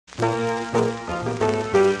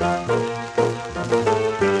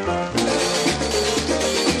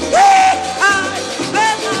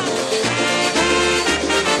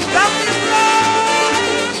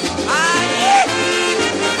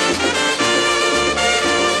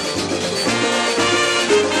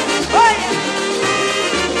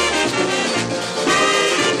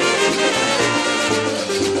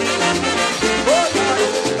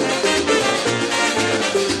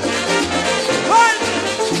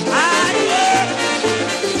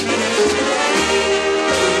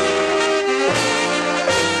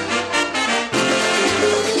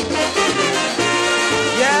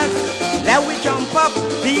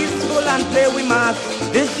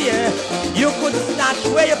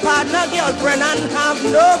a girlfriend and have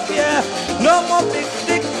no fear. No more big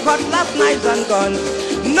stick, cutlass, knives and guns.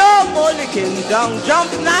 No more licking down, jump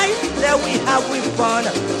night, there we have with fun.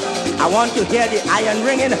 I want to hear the iron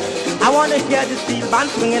ringing. I want to hear the steel band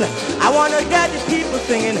swinging. I want to hear the people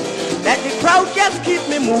singing. Let the crowd just keep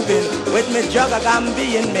me moving. With me jug of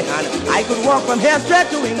Gambia in me hand, I could walk from here straight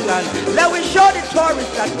to England. Let we show the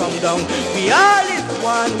tourists that come down. We all is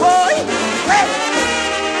one boy.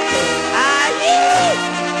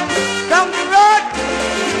 Down the road.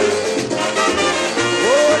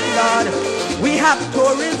 Oh Lord, we have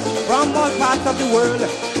tourists from all parts of the world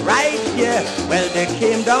right here. Well, they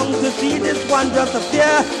came down to see this wondrous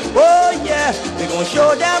affair. Oh yeah, we gonna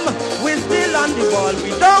show them we're still on the ball.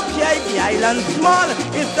 We don't care if the island's small.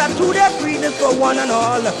 It's a two-day freeness for one and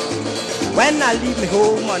all. When I leave me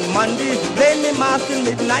home on Monday, play me mass till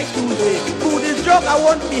midnight Tuesday. Food is jug, I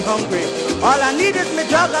won't be hungry. All I need is me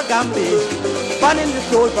jug of Gambia. Fun in the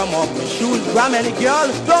soul from off my shoes. Ram any girl,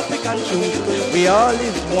 don't pick and choose. We all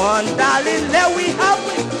is one, darling, let we have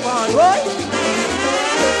with fun, right?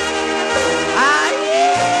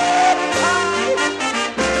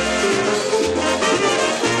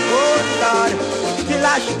 Oh Lord, till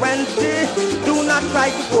Ash Wednesday, do not try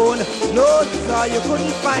to phone. No sir, you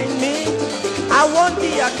couldn't find me. I won't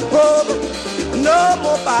be at home. No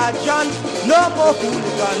more bad John, no more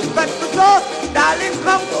hooligans. But so, darling,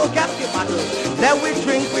 come go get the bottle. Then we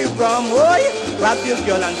drink with rum, oh yeah. Grab your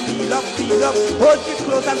girl and feel up, feel up. Hold you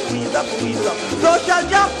close and squeeze up, squeeze up. Social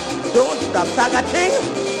jump, don't stop, saga thing.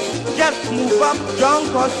 Just move up,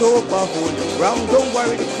 drunk or sober, hold it wrong. Don't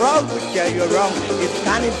worry, the crowd will carry you around. It's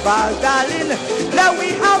carnival, darling. Now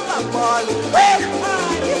we have a ball.